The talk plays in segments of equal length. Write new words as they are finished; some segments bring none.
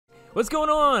What's going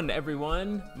on,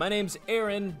 everyone? My name's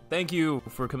Aaron. Thank you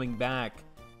for coming back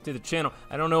to the channel.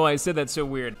 I don't know why I said that so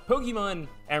weird. Pokemon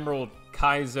Emerald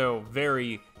Kaizo,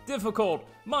 very difficult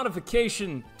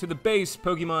modification to the base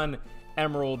Pokemon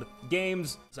Emerald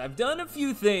games. So I've done a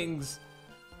few things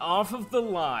off of the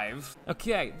live.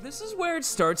 Okay, this is where it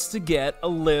starts to get a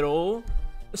little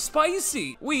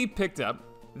spicy. We picked up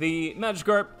the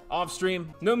Magikarp off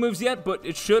stream. No moves yet, but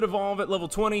it should evolve at level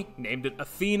 20. Named it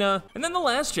Athena. And then the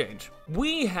last change,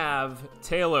 we have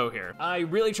Tailo here. I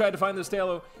really tried to find this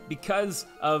Tailo because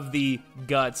of the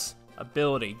Guts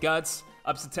ability. Guts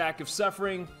ups attack if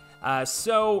suffering.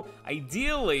 So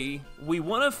ideally, we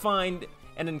want to find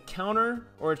an encounter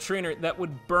or a trainer that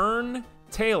would burn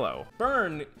Tailo.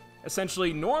 Burn,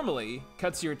 essentially, normally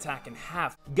cuts your attack in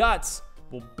half. Guts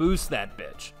will boost that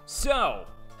bitch. So,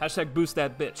 hashtag boost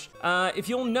that bitch. If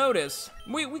you'll notice,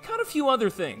 we caught a few other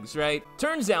things, right?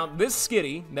 Turns out this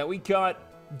Skitty that we caught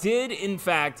did, in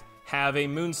fact, have a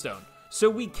Moonstone. So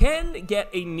we can get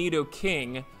a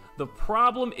Nidoking. The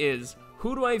problem is,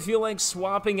 who do I feel like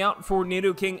swapping out for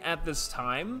Nidoking at this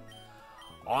time?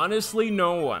 Honestly,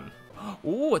 no one.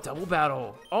 Ooh, a double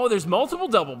battle. Oh, there's multiple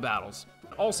double battles.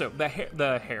 Also, the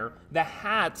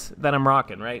hat that I'm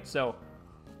rocking, right? So,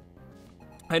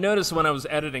 I noticed when I was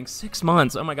editing 6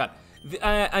 months, oh my god.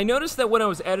 I noticed that when I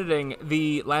was editing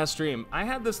the last stream, I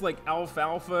had this like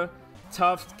alfalfa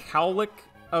tuft cowlick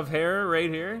of hair right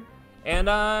here. And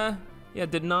yeah,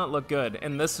 it did not look good.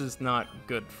 And this is not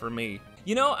good for me.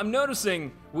 You know, I'm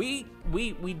noticing we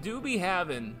do be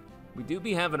having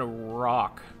a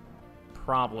rock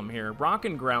problem here. Rock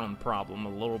and ground problem a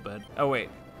little bit. Oh wait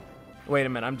a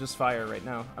minute, I'm just fire right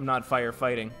now. I'm not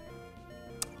firefighting.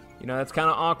 You know, that's kind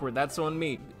of awkward. That's on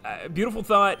me. Beautiful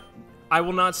thought. I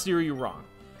will not steer you wrong.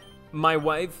 My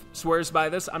wife swears by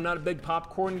this. I'm not a big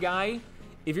popcorn guy.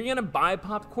 If you're gonna buy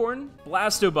popcorn,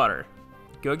 Blasto Butter.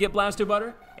 Go get Blasto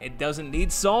Butter. It doesn't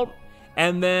need salt.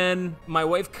 And then my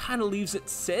wife kind of leaves it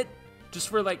sit just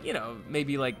for like, you know,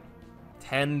 maybe like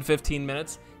 10, 15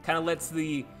 minutes. Kind of lets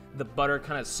the butter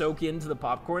kind of soak into the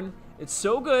popcorn. It's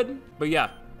so good. But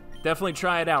yeah, definitely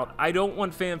try it out. I don't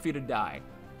want Fanfi to die.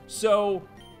 So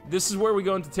this is where we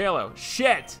go into Tailo.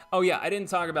 Shit! Oh yeah, I didn't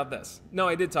talk about this. No,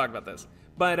 I did talk about this.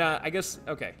 But I guess,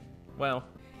 okay. Well,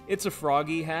 it's a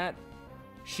Froggy hat.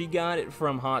 She got it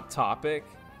from Hot Topic.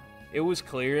 It was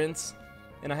clearance,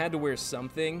 and I had to wear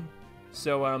something.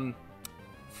 So,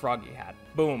 Froggy hat.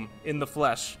 Boom, in the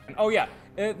flesh. And, oh yeah,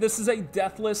 this is a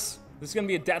deathless, this is gonna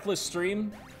be a deathless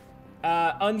stream.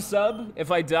 Unsub if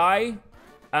I die.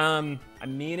 I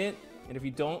mean it. And if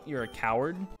you don't, you're a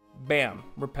coward. Bam,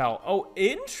 repel. Oh,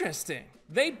 interesting.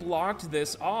 They blocked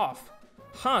this off.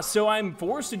 Huh, so I'm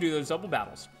forced to do those double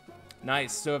battles.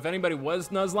 Nice, so if anybody was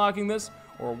nuzlocking this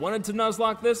or wanted to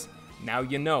nuzlock this, now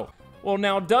you know. Well,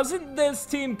 now doesn't this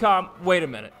team comp, wait a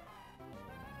minute.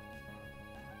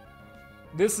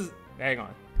 This is, hang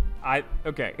on.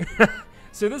 Okay.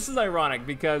 So this is ironic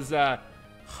because,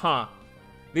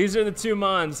 these are the two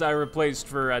Mons I replaced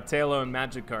for Tailo and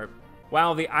Magikarp.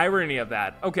 Wow, the irony of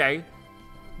that. Okay.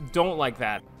 Don't like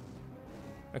that.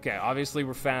 Okay, obviously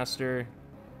we're faster.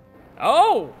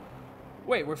 Oh!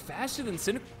 Wait, we're faster than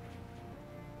Cynic?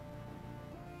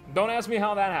 Don't ask me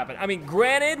how that happened. I mean,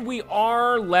 granted, we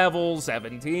are level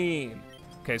 17.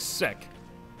 Okay, sick.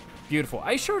 Beautiful.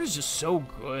 Ice Shard is just so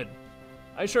good.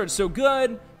 Ice Shard is so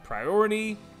good.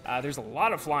 Priority. There's a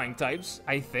lot of flying types,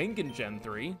 I think, in Gen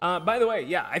 3. By the way,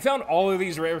 yeah, I found all of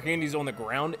these rare candies on the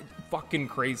ground. Fucking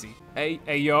crazy. Hey,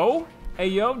 yo? Hey,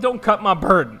 yo, don't cut my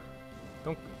bird.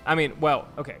 Well,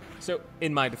 okay. So,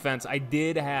 in my defense, I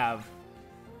did have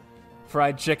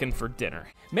fried chicken for dinner.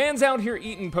 Man's out here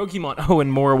eating Pokemon. Oh, in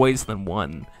more ways than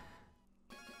one.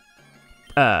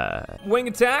 Wing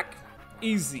attack?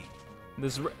 Easy.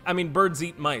 Birds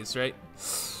eat mice, right?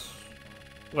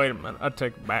 Wait a minute. I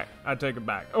take it back. I take it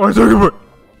back. Oh,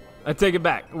 I take it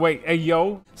back. Wait, hey,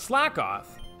 yo. Slack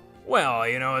off. Well,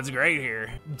 you know, it's great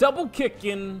here. Double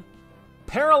kicking.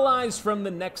 Paralyzed from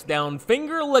the next down,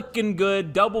 finger licking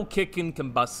good, double kicking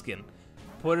combuskin.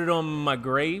 Put it on my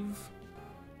grave.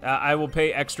 I will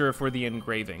pay extra for the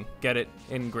engraving. Get it?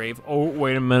 Engrave. Oh,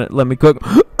 wait a minute. Let me cook.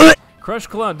 Crush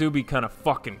Claw do be kind of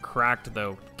fucking cracked,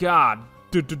 though. God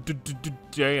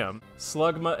damn.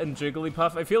 Slugma and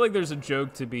Jigglypuff. I feel like there's a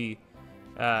joke to be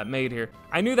made here.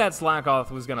 I knew that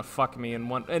Slackoth was gonna fuck me in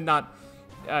one, and not,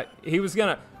 he was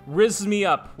gonna riz me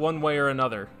up one way or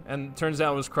another, and turns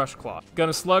out it was Crush Claw.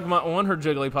 Gonna Slugma on her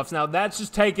Jigglypuffs. Now that's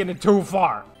just taking it too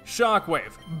far.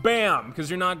 Shockwave. Bam, because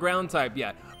you're not ground type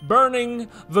yet. Burning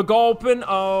the Gulpin.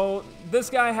 Oh,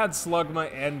 this guy had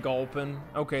Slugma and Gulpin.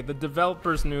 Okay, the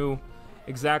developers knew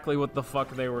exactly what the fuck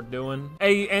they were doing.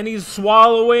 Hey, and he's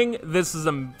swallowing. This is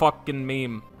a fucking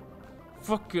meme.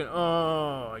 Fucking,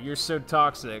 oh, you're so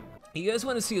toxic. You guys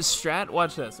want to see a strat?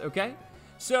 Watch this, okay?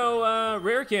 So,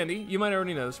 rare candy. You might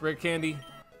already know this. Rare candy.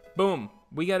 Boom.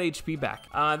 We got HP back.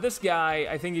 This guy,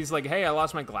 I think he's like, hey, I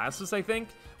lost my glasses, I think.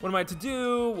 What am I to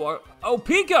do? Oh,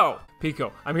 Pico!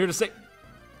 Pico, I'm here to say...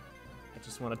 I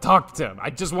just want to talk to him. I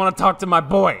just want to talk to my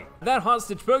boy. That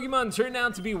hostage Pokemon turned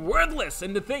out to be worthless,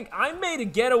 and to think I made a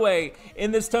getaway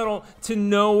in this tunnel to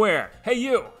nowhere. Hey,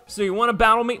 you, so you want to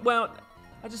battle me? Well,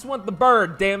 I just want the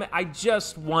bird, damn it. I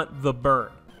just want the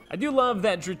bird. I do love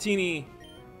that Dratini,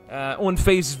 on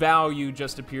face value,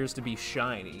 just appears to be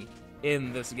shiny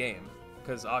in this game.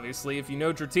 Because obviously, if you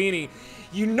know Dratini,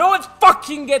 you know it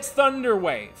fucking gets Thunder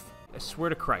Wave. I swear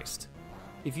to Christ,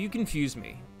 if you confuse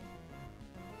me,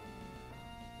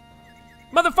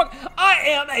 motherfucker, I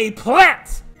am a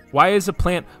plant! Why is a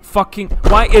plant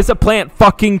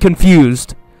fucking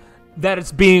confused that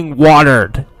it's being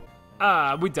watered?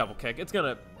 We double kick. It's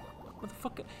gonna,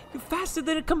 motherfucker, you faster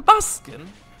than a combustion.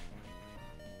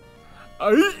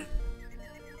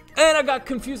 And I got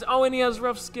confused. Oh, and he has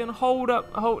rough skin. Hold up.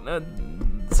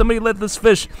 Somebody let this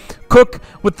fish cook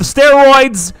with the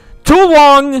steroids too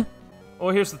long. Well,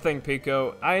 here's the thing,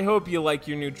 Pico. I hope you like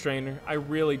your new trainer. I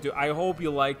really do. I hope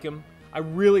you like him. I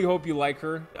really hope you like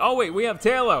her. Oh, wait, we have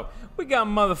Talo. We got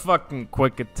motherfucking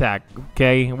quick attack,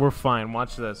 okay? We're fine.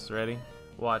 Watch this. Ready?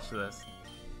 Watch this.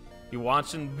 You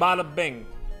watching? Bada bing.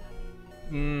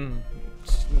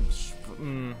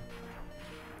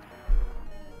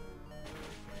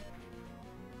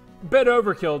 Bit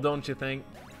overkill, don't you think?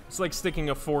 It's like sticking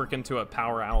a fork into a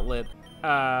power outlet.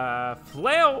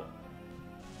 Flail.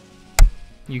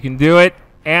 You can do it.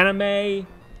 Anime.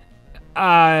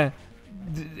 Anime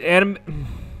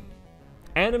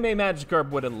Magikarp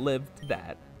would have lived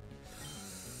that.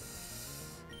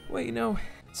 Wait, no.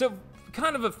 So,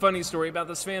 kind of a funny story about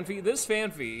this Fanfy. This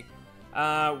Fanfy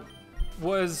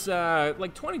was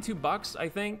like 22 bucks, I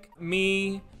think.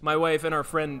 Me, my wife, and our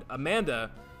friend Amanda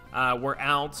were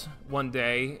out one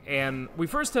day, and we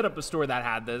first hit up a store that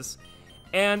had this,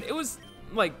 and it was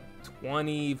like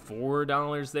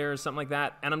 $24 there or something like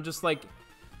that. And I'm just like,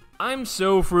 I'm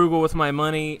so frugal with my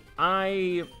money,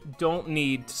 I don't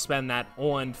need to spend that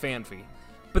on Fanfy.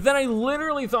 But then I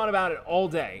literally thought about it all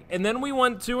day, and then we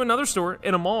went to another store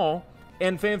in a mall,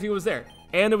 and Fanfy was there,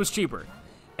 and it was cheaper.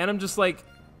 And I'm just like,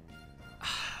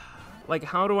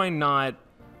 how do I not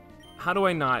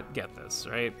get this,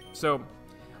 right? So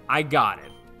I got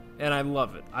it, and I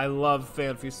love it. I love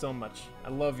Fanfy so much. I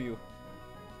love you.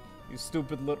 You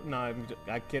stupid little, no,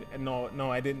 I kid, no,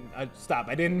 I didn't, stop,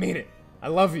 I didn't mean it. I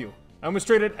love you. I almost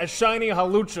traded a shiny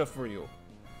Halucha for you.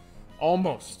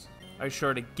 Almost. I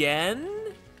shard again?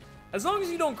 As long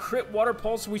as you don't crit Water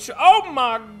Pulse, we should, oh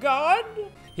my god!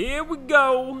 Here we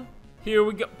go. Here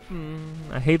we go.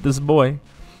 I hate this boy.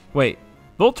 Wait,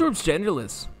 Voltorb's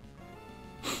genderless.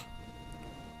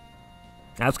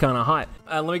 That's kind of hot.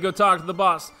 Let me go talk to the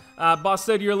boss. Boss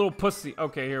said you're a little pussy.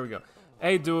 Okay, here we go.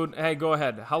 Hey, dude. Hey, go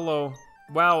ahead. Hello.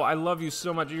 Wow, I love you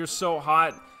so much. You're so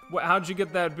hot. How'd you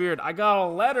get that beard? I got a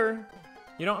letter.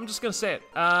 You know, I'm just gonna say it.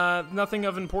 Nothing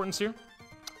of importance here.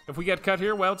 If we get cut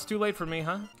here, well, it's too late for me,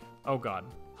 huh? Oh, God.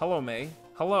 Hello, May.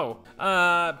 Hello.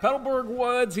 Petalburg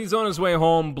Woods. He's on his way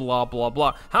home. Blah, blah,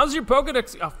 blah. How's your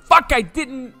Pokedex? Oh, fuck, I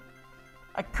didn't.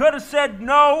 I could have said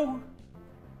no.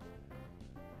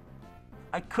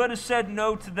 I could have said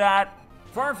no to that.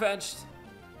 Far-fetched.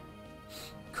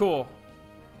 Cool.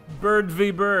 Bird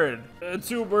v. bird.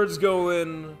 Two birds go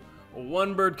in.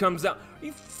 One bird comes out. Are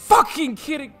you fucking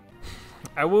kidding?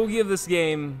 I will give this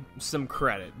game some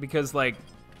credit because, like,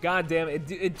 god damn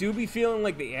it do be feeling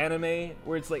like the anime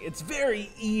where it's like, it's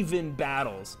very even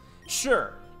battles.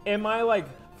 Sure, am I like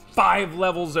 5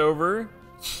 levels over?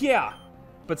 Yeah,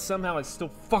 but somehow I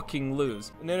still fucking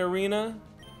lose. In an arena,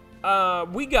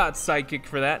 we got Psychic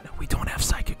for that. No, we don't have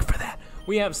Psychic for that.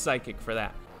 We have Psychic for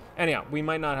that. Anyhow, we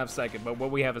might not have Psychic, but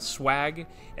what we have is Swag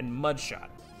and Mudshot.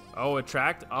 Oh,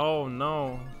 Attract? Oh,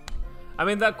 no. I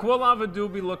mean, that Quilava do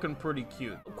be looking pretty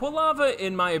cute. Quilava,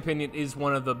 in my opinion, is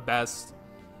one of the best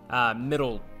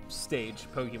middle stage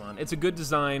Pokemon. It's a good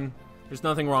design. There's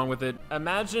nothing wrong with it.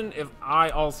 Imagine if I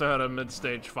also had a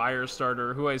mid-stage fire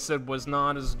starter who I said was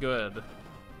not as good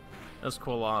as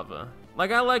Quilava.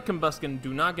 Like, I like Combuskin,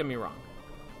 do not get me wrong.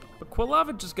 But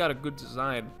Quilava just got a good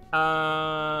design.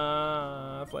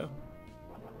 Flail.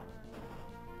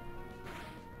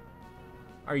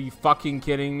 Are you fucking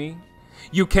kidding me?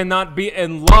 You cannot be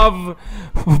in love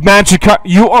with Magikarp.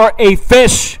 You are a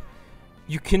fish.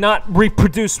 You cannot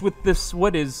reproduce with this.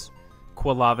 What is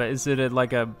Quilava? Is it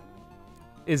like a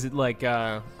Is it like,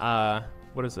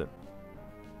 what is it?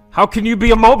 How can you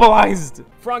be immobilized?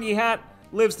 Froggy hat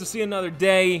lives to see another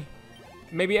day.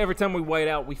 Maybe every time we white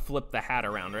out, we flip the hat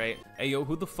around, right? Hey, yo,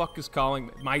 who the fuck is calling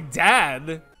me? My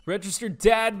dad? Registered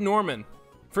dad Norman.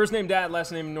 First name dad,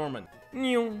 last name Norman.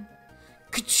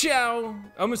 Ka-chow!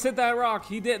 Almost hit that rock.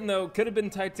 He didn't, though. Could have been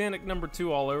Titanic #2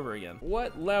 all over again.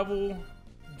 What level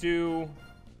do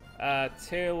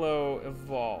Tailo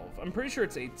evolve? I'm pretty sure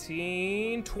it's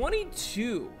 18.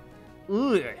 22.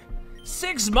 Ugh.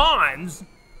 6 mons?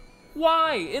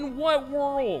 Why? In what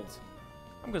world?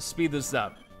 I'm gonna speed this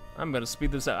up.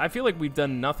 I feel like we've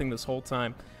done nothing this whole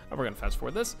time. Oh, we're gonna fast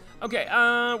forward this. Okay,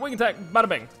 wing attack, bada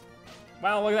bing.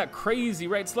 Wow, look at that, crazy,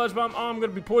 right? Sludge bomb, oh, I'm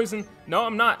gonna be poisoned. No,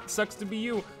 I'm not, sucks to be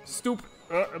you. Stoop,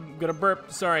 I'm gonna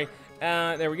burp, sorry.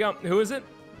 There we go, who is it?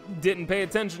 Didn't pay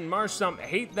attention, Marsh Stump,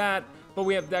 hate that, but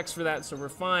we have Dex for that, so we're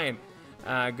fine.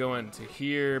 Going to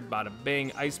here, bada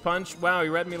bing, ice punch. Wow,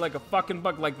 you read me like a fucking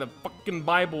book, like the fucking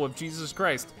Bible of Jesus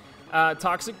Christ.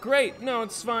 Toxic, great. No,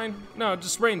 it's fine. No,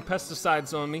 just spraying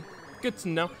pesticides on me. Good to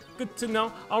know. Good to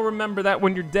know. I'll remember that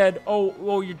when you're dead.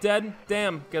 Oh, you're dead?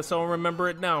 Damn, guess I'll remember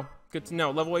it now. Good to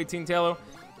know. Level 18 Tailo.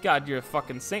 God, you're a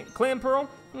fucking saint. Clan Pearl?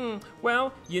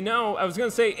 Well, you know, I was gonna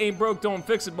say ain't broke, don't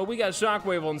fix it, but we got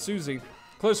Shockwave on Susie.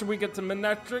 Closer we get to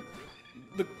Manectric,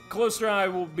 the closer I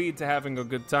will be to having a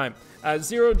good time.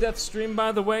 0 death stream,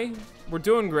 by the way. We're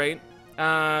doing great.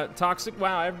 Toxic,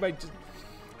 wow, everybody just...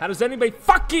 How does anybody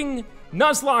fucking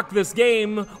nuzlocke this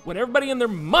game when everybody and their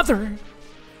mother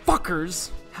fuckers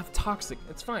have toxic?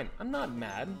 It's fine. I'm not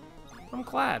mad. I'm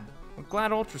glad. I'm glad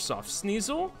Ultrasoft.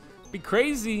 Sneasel? Be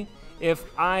crazy if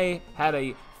I had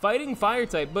a fighting fire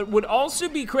type, but would also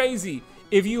be crazy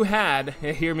if you had,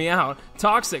 hear me out,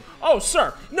 toxic. Oh,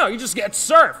 surf. No, you just get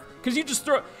surf. Because you just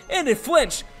throw, and it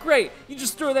flinch. Great. You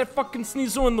just throw that fucking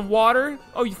Sneasel in the water.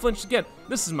 Oh, you flinched again.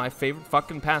 This is my favorite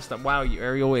fucking pastime. Wow, you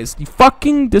aerial is. You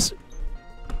fucking It's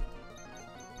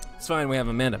fine, we have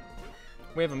Amanda.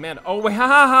 We have Amanda. Oh, wait, ha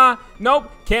ha ha.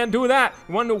 Nope, can't do that.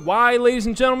 You wanna know why, ladies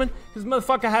and gentlemen? This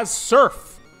motherfucker has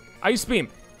surf. Ice beam.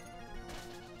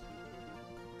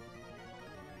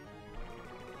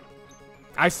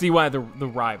 I see why the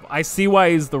rival. I see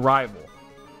why he's the rival.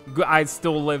 I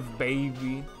still live,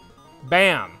 baby.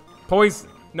 Bam. Poison.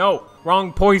 No,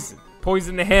 wrong poison.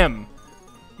 Poison to him.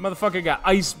 Motherfucker got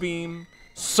ice beam,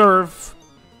 surf.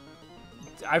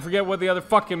 I forget what the other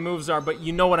fucking moves are, but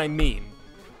you know what I mean.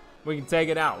 We can take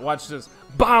it out. Watch this.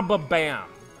 Baba bam.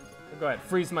 Go ahead,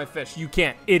 freeze my fish. You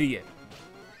can't, idiot.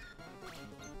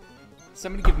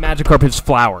 Somebody give Magikarp his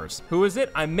flowers. Who is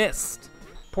it? I missed.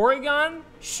 Porygon?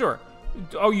 Sure.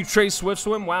 Oh, you Trace Swift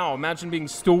Swim? Wow, imagine being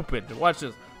stupid. Watch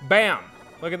this. Bam.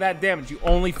 Look at that damage. You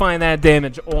only find that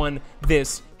damage on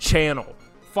this channel.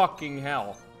 Fucking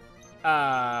hell.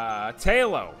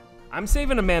 Tailo. I'm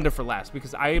saving Amanda for last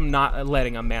because I am not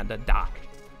letting Amanda die.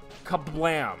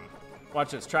 Kablam.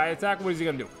 Watch this. Try attack. What is he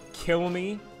gonna do? Kill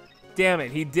me? Damn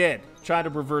it, he did. Try to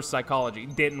reverse psychology.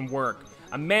 Didn't work.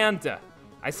 Amanda.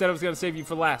 I said I was gonna save you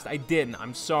for last. I didn't.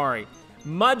 I'm sorry.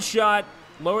 Mud shot.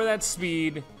 Lower that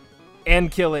speed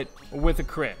and kill it with a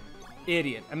crit.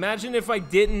 Idiot. Imagine if I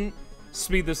didn't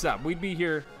speed this up. We'd be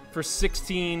here for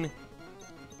 16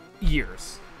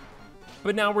 years.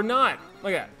 But now we're not.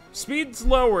 Look at that. Speed's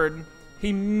lowered.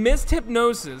 He missed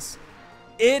hypnosis.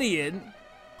 Idiot.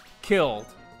 Killed.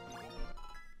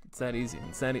 It's that easy.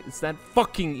 It's that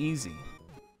fucking easy.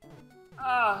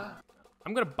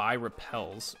 I'm gonna buy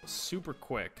repels super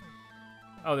quick.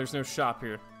 Oh, there's no shop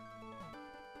here.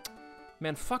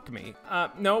 Man, fuck me.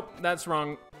 Nope, that's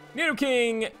wrong.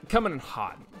 Nidoking coming in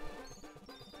hot.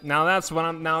 Now that's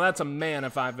a man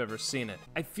if I've ever seen it.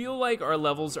 I feel like our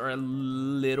levels are a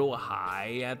little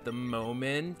high at the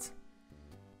moment.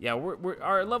 Yeah,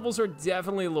 our levels are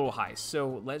definitely a little high.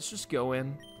 So let's just go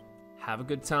in, have a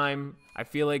good time. I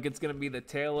feel like it's gonna be the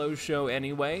Tailo show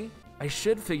anyway. I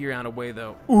should figure out a way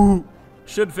though.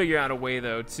 Should figure out a way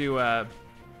though to, oh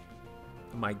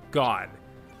my God.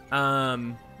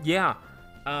 Yeah,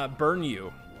 burn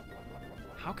you.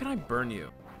 How can I burn you?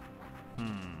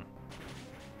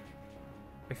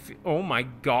 Oh my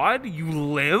God, you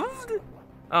lived?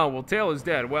 Oh, well, Tailo's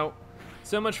dead. Well,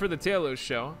 so much for the Tailo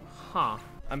show. Huh.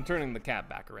 I'm turning the cat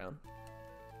back around.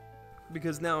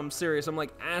 Because now I'm serious. I'm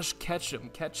like, Ash Ketchum,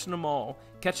 catching them all.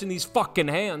 Catching these fucking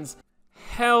hands.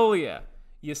 Hell yeah.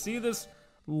 You see this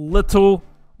little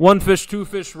one fish, two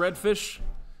fish, red fish?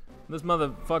 This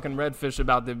motherfucking red fish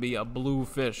about to be a blue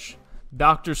fish.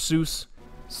 Dr. Seuss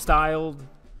styled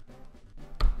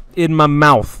in my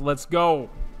mouth. Let's go.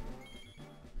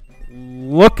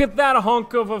 Look at that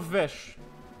hunk of a fish.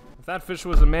 If that fish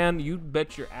was a man, you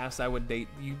bet your ass I would date.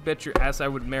 You bet your ass I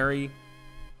would marry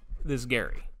this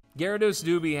Gary. Gyarados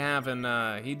do be having,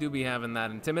 he do be having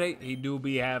that intimidate. He do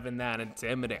be having that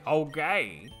intimidate.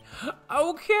 Okay.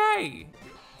 Okay.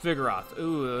 Vigoroth.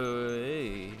 Ooh,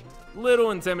 hey.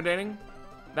 Little intimidating.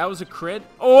 That was a crit.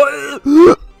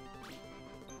 Oh!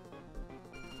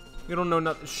 You don't know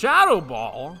nothing. Shadow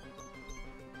Ball?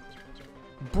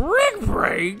 Brick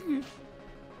Break?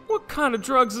 What kind of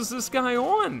drugs is this guy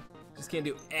on? Just can't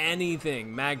do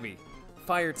anything. Magby.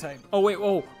 Fire type. Oh, wait.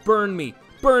 Oh, burn me.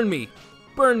 Burn me.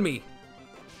 Burn me.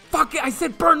 Fuck it. I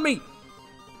said burn me.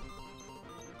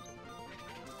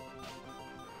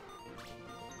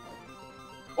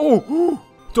 Oh,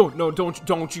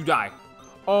 don't you die.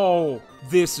 Oh,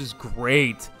 this is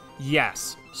great.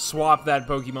 Yes, swap that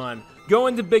Pokemon. Go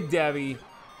into Big Daddy.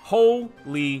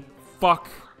 Holy fuck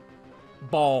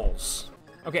balls.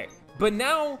 Okay, but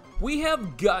now we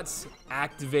have Guts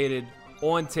activated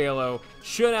on Tailo.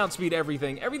 Should outspeed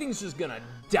everything. Everything's just gonna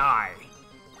die.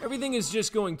 Everything is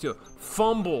just going to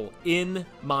fumble in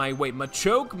my way.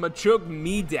 Machoke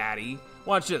me, daddy.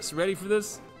 Watch this. Ready for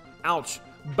this? Ouch.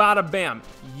 Bada bam.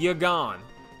 You gone.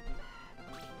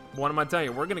 What am I telling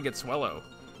you? We're gonna get Swellow.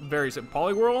 Very soon.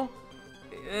 Poliwhirl?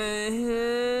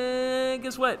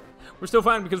 Guess what? We're still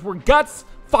fine because we're Guts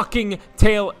fucking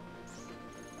Tail.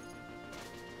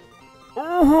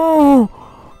 Oh!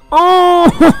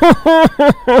 Oh!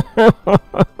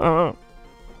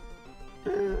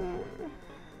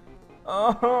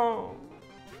 Oh!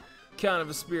 Kind of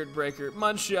a spirit breaker.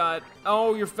 Mudshot.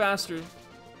 Oh, you're faster.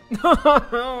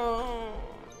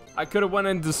 I could have went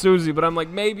into Susie, but I'm like,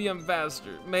 maybe I'm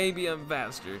faster. Maybe I'm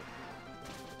faster.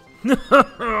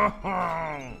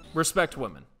 Respect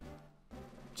women.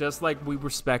 Just like we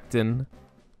respectin'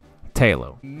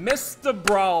 Tailo. Mr.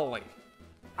 Brawly.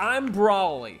 I'm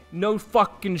Brawly. No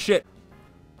fucking shit.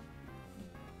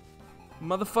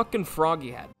 Motherfucking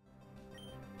Froggy hat.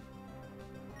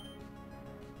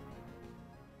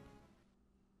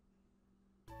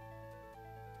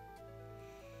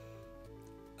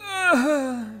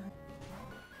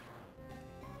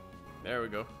 There we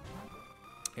go.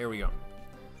 Here we go.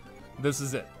 This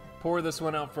is it. Pour this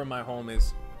one out for my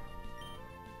homies.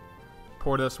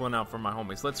 Pour this one out for my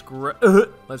homies. Let's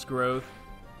growth.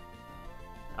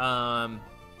 I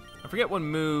forget what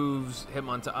moves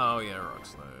Hitmontop. Oh yeah, Rock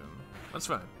Slide. That's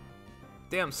fine.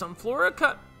 Damn, Sunflora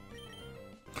cut.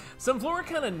 Sunflora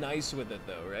kind of nice with it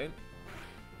though, right?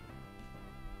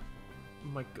 Oh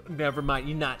my God, never mind.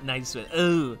 You're not nice with it.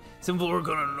 Oh, Sunflora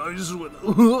kind of nice with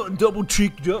it. Double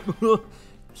cheeked up.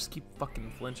 Just keep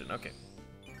fucking flinching. Okay,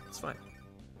 it's fine.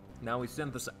 Now we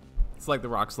synthesize. It's like the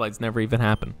rock slides never even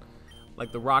happen.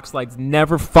 Like the rock slides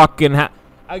never fucking happen.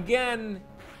 Again,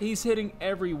 he's hitting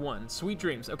everyone. Sweet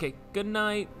dreams. Okay, good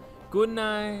night. Good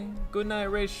night. Good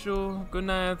night, Rachel. Good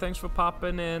night. Thanks for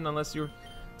popping in. Unless you're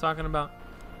talking about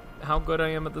how good I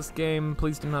am at this game.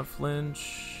 Please do not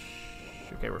flinch.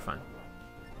 Okay, we're fine.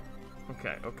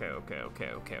 Okay.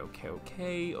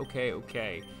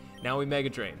 Now we Mega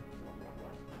Drain.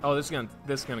 Oh, this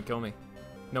is gonna kill me.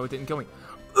 No, it didn't kill me.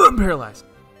 I'm paralyzed.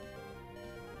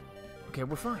 Okay,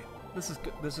 we're fine. This is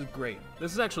good. This is great.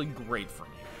 This is actually great for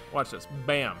me. Watch this.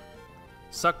 Bam.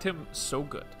 Sucked him so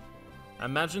good.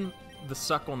 Imagine the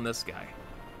suck on this guy.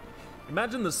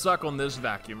 Imagine the suck on this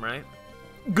vacuum, right?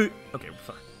 Good. Okay, we're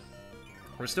fine.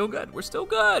 We're still good. We're still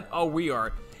good. Oh, we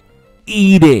are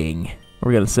eating.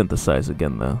 We're gonna synthesize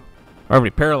again, though. Already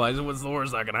paralyzed. What's the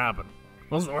worst that can happen?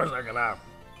 What's the worst that can happen?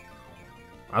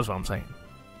 That's what I'm saying.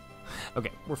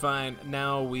 Okay, we're fine.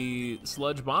 Now we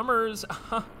Sludge Bombers.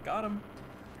 Got him.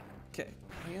 Okay.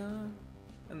 Hiya.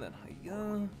 And then hiya.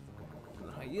 And then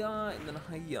hiya. And then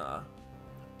hiya.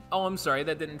 Oh, I'm sorry.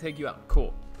 That didn't take you out.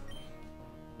 Cool.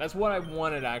 That's what I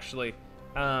wanted, actually.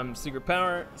 Secret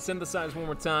Power. Synthesize one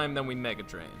more time. Then we Mega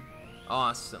Drain.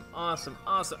 Awesome. Awesome.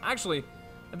 Awesome. Actually,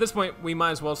 at this point, we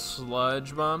might as well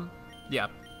Sludge Bomb. Yeah.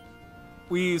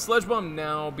 We Sludge Bomb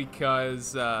now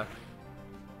because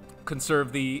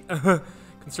conserve the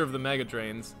conserve the Mega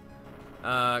Drains.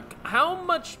 How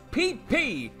much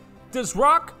PP does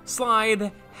Rock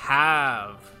Slide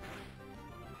have?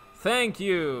 Thank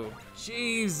you.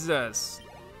 Jesus.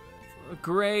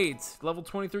 Great. Level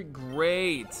 23.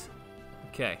 Great.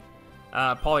 Okay.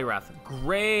 Poliwrath.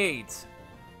 Great.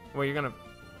 Well, you're gonna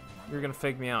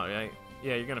fake me out, right?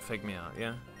 Yeah, you're gonna fake me out,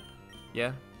 yeah?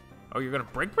 Yeah? Oh, you're gonna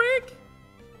break?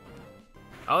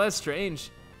 Oh, that's strange.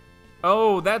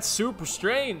 Oh, that's super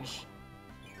strange.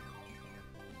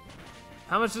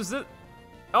 How much is it?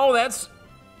 Oh, that's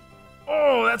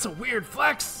a weird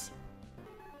flex.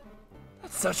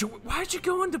 That's such a, why'd you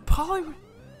go into poly?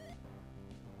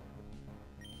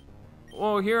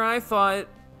 Well, here I thought,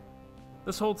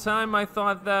 this whole time I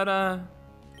thought that,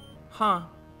 Huh.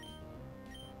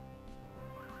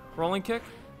 Rolling kick?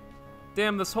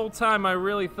 Damn, this whole time I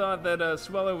really thought that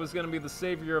Swellow was gonna be the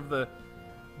savior of the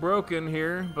broken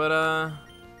here, but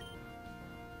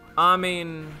I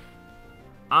mean,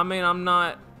 I'm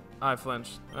not. I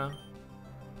flinched.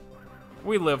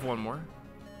 We live one more.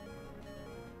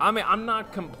 I mean, I'm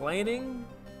not complaining.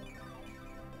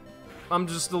 I'm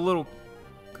just a little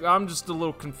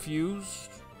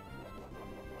confused.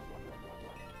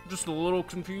 Just a little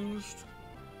confused.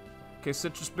 Okay,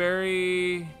 citrus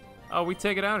berry. Oh, we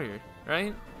take it out here,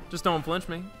 right? Just don't flinch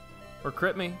me, or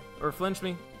crit me, or flinch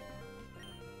me.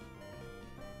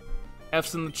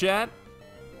 F's in the chat.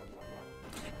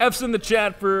 F's in the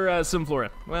chat for Simflora.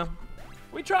 Well,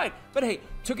 we tried, but hey,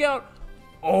 took out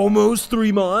almost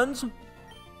 3 mons.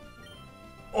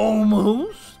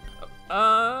 Almost.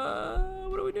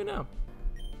 What do we do now?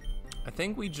 I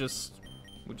think we just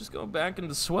go back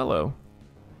into Swellow.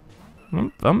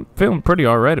 I'm feeling pretty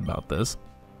alright about this.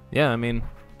 Yeah, I mean,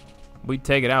 we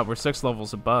take it out. We're 6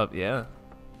 levels above. Yeah.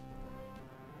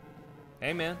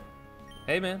 Hey man.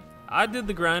 Hey man. I did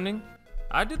the grinding.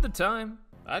 I did the time.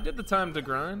 I did the time to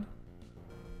grind.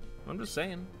 I'm just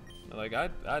saying. Like, I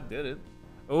did it.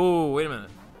 Oh, wait a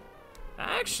minute.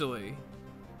 Actually,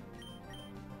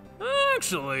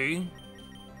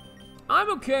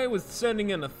 I'm okay with sending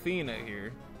in Athena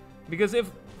here. Because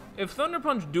if Thunder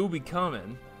Punch do be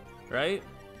coming, right,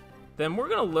 then we're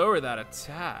gonna lower that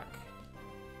attack.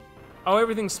 Oh,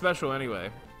 everything's special anyway.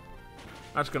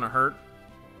 That's gonna hurt.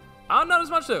 Not as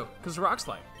much though, because Rock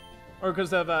Slide. Or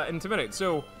because of Intimidate.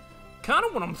 So, kind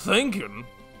of what I'm thinking,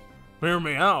 hear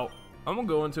me out, I'm gonna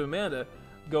go into Amanda,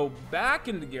 go back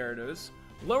into Gyarados,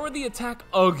 lower the attack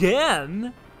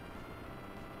again.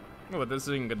 Oh, but this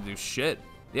isn't gonna do shit.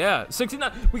 Yeah,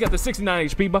 69, we got the 69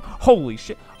 HP, but holy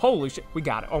shit, we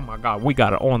got it. Oh my god, we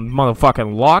got it on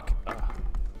motherfucking lock.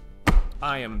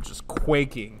 I am just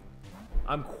quaking.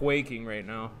 I'm quaking right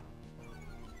now.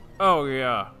 Oh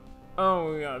yeah,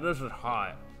 this is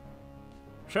hot.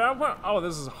 Oh,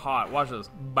 this is hot. Watch this.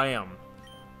 Bam.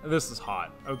 This is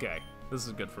hot. Okay. This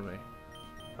is good for me.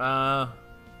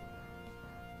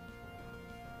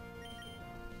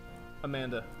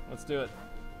 Amanda, let's do it.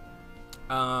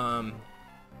 And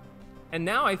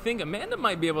now I think Amanda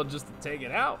might be able just to take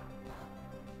it out.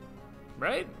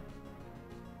 Right?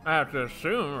 I have to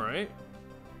assume, right?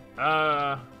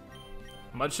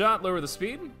 Mud Shot, lower the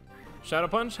speed. Shadow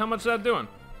Punch, how much is that doing?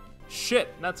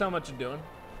 Shit, that's how much you're doing.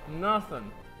 Nothing.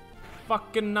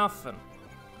 Fucking nothing.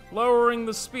 Lowering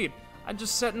the speed. I'm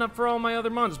just setting up for all my other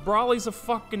mons. Brawly's a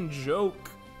fucking joke.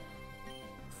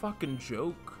 Fucking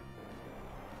joke.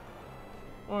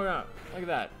 Oh yeah, look at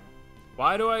that.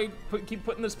 Why do I keep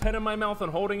putting this pen in my mouth and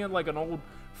holding it like an old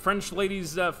French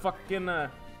lady's fucking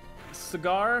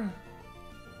cigar?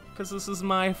 Because this is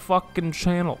my fucking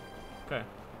channel. Okay.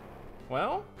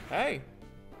 Well, hey.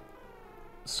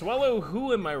 Swellow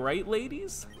who, am I right,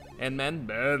 ladies? And men?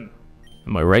 Men.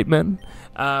 Am I right, men?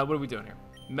 What are we doing here?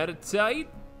 Meditate?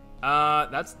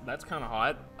 That's kind of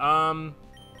hot.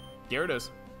 Gyarados.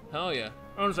 Hell yeah.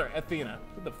 Oh, I'm sorry, Athena.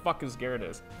 What the fuck is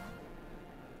Gyarados?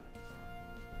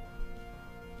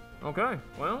 Okay,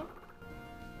 well.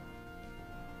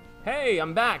 Hey,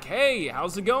 I'm back. Hey,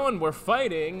 how's it going? We're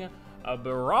fighting a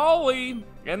Brawly,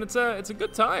 and it's a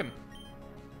good time.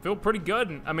 Feel pretty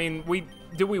good. I mean,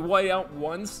 did we white out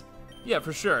once? Yeah,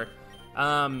 for sure.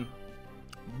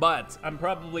 But I'm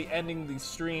probably ending the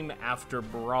stream after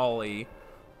Brawly.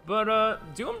 But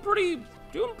doing pretty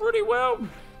well,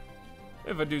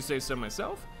 if I do say so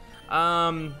myself.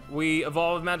 We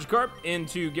evolved Magikarp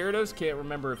into Gyarados. Can't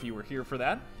remember if you were here for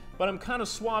that, but I'm kind of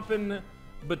swapping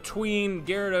between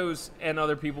Gyarados and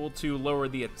other people to lower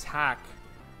the attack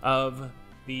of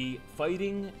the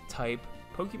fighting type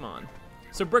Pokemon.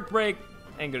 So Brick Break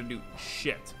ain't gonna do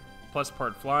shit. Plus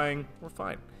part flying, we're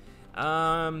fine.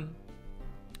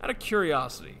 Out of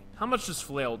curiosity, how much is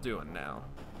Flail doing now?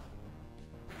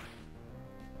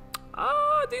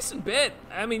 A decent bit.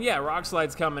 I mean, yeah, Rock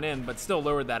Slide's coming in, but still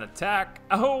lowered that attack.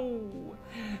 Oh,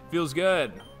 feels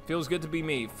good. Feels good to be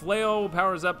me. Flail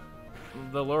powers up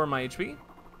the lower my HP.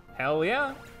 Hell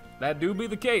yeah, that do be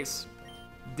the case.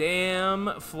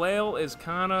 Damn, Flail is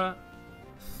kinda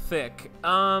thick.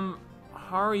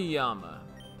 Hariyama.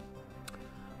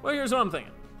 Well, here's what I'm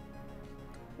thinking.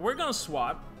 We're gonna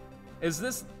swap. Is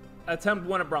this attempt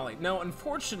 1 at Brawly? No,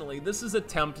 unfortunately, this is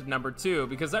attempt number 2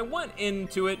 because I went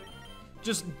into it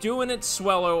just doing it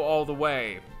Swellow all the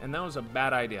way, and that was a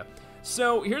bad idea.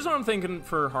 So here's what I'm thinking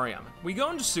for Hariyama. We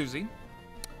go into Suzy,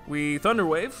 we Thunder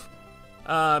Wave,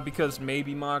 because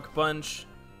maybe Mach Punch,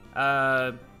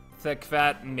 Thick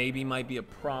Fat maybe might be a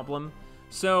problem.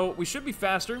 So we should be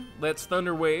faster. Let's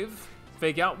Thunder Wave.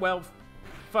 Fake out. Well,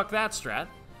 fuck that strat.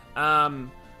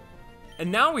 And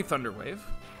now we Thunder Wave.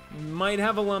 Might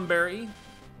have a Lumberry.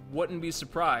 Wouldn't be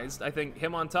surprised. I think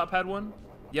him on top had one.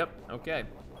 Yep, okay.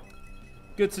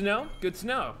 Good to know, good to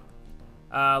know.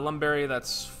 Lumberry,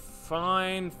 that's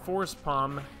fine. Force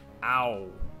Palm, ow.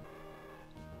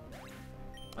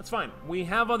 That's fine. We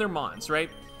have other mons, right?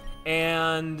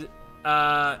 And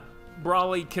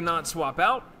Brawly cannot swap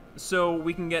out, so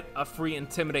we can get a free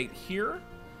Intimidate here.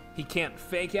 He can't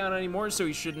fake out anymore, so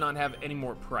he should not have any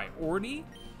more priority.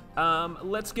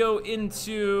 Let's go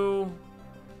into...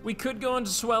 We could go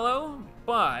into Swellow,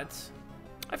 but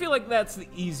I feel like that's the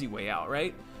easy way out,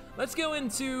 right? Let's go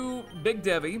into Big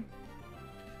Devi.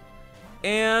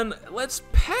 And let's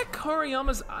peck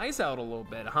Hariyama's eyes out a little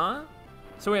bit, huh?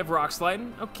 So we have Rock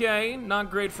Sliding. Okay,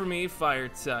 not great for me, Fire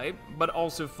type, but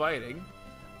also fighting.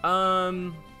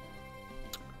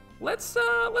 Let's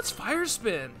Fire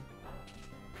Spin.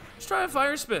 Let's try a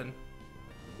Fire Spin.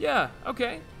 Yeah,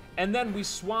 okay. And then we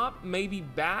swap maybe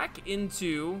back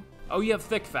into... Oh, you have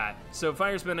Thick Fat, so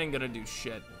Fire Spin ain't gonna do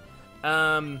shit.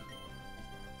 I'm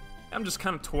just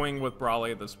kind of toying with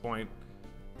Brawly at this point.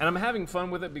 And I'm having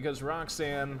fun with it because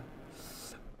Roxanne...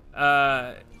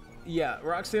 yeah,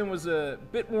 Roxanne was a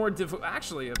bit more difficult...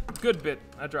 Actually, a good bit...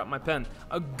 I dropped my pen.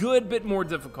 A good bit more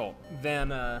difficult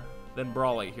than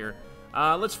Brawly here.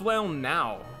 Let's Flail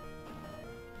now.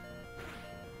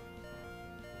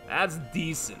 That's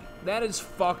decent. That is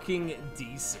fucking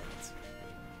decent.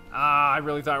 I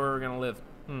really thought we were gonna live.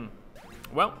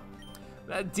 Well,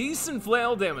 that decent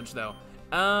flail damage though.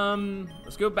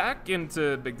 Let's go back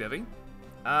into Big Devi.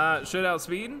 Should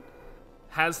outspeed.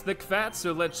 Has Thick Fat,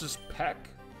 so let's just peck.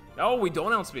 Oh, we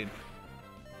don't outspeed.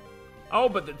 Oh,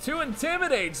 but the 2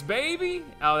 intimidates, baby.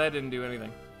 Oh, that didn't do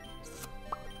anything.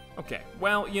 Okay,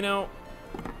 well, you know,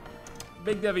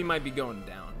 Big Devi might be going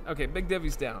down. Okay, Big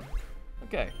Devi's down.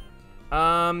 Okay.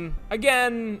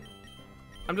 Again,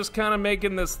 I'm just kind of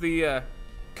making this the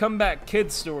comeback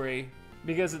kid story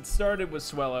because it started with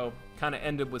Swellow, kind of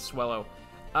ended with Swellow.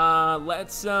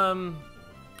 Let's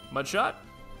Mud Shot.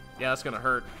 Yeah, that's gonna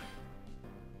hurt.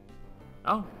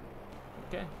 Oh,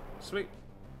 okay, sweet.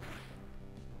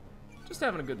 Just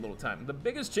having a good little time. The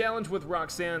biggest challenge with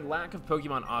Roxanne, lack of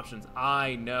Pokemon options.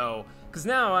 I know, because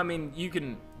now, I mean, you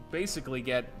can basically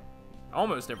get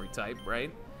almost every type,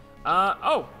 right?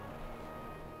 Oh.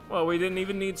 Well, we didn't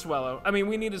even need Swellow. I mean,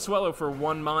 we needed Swellow for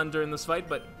one Mon during this fight,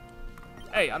 but...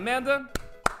 Hey, Amanda.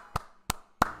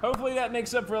 Hopefully that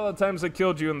makes up for all the times I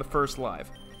killed you in the first live.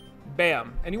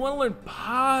 Bam. And you want to learn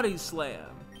Body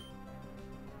Slam.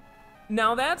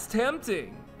 Now that's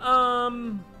tempting.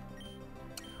 Oh,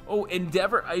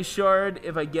 Endeavor Ice Shard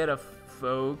if I get a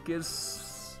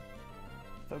Focus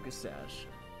Sash.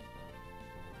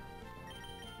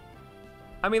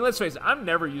 I mean, let's face it, I'm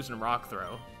never using Rock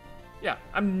Throw. Yeah,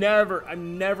 I'm never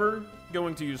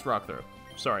going to use Rock Throw.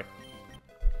 Sorry.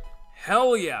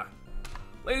 Hell yeah.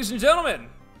 Ladies and gentlemen,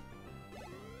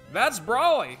 that's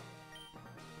Brawly.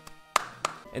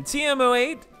 And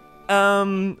TM08,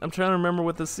 I'm trying to remember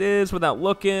what this is without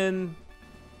looking.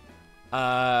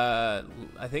 I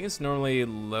think it's normally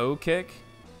low kick.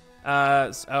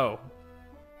 Oh.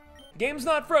 Game's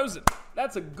not frozen.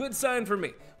 That's a good sign for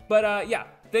me. But yeah,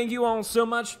 thank you all so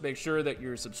much. Make sure that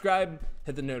you're subscribed.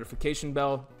 Hit the notification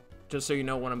bell just so you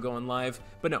know when I'm going live.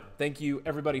 But no, thank you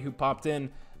everybody who popped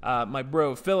in. My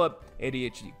bro Philip,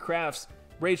 ADHD Crafts,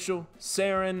 Rachel,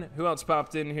 Saren, who else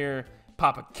popped in here?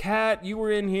 Papa Cat, you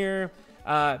were in here.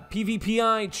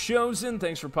 PvPI Chosen,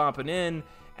 thanks for popping in.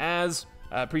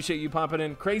 Appreciate you popping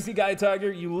in. Crazy Guy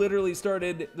Tiger, you literally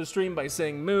started the stream by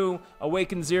saying moo.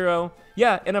 Awaken Zero.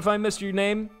 Yeah, and if I missed your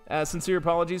name, sincere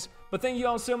apologies. But thank you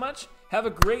all so much. Have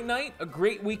a great night, a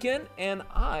great weekend, and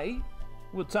I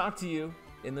will talk to you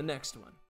in the next one.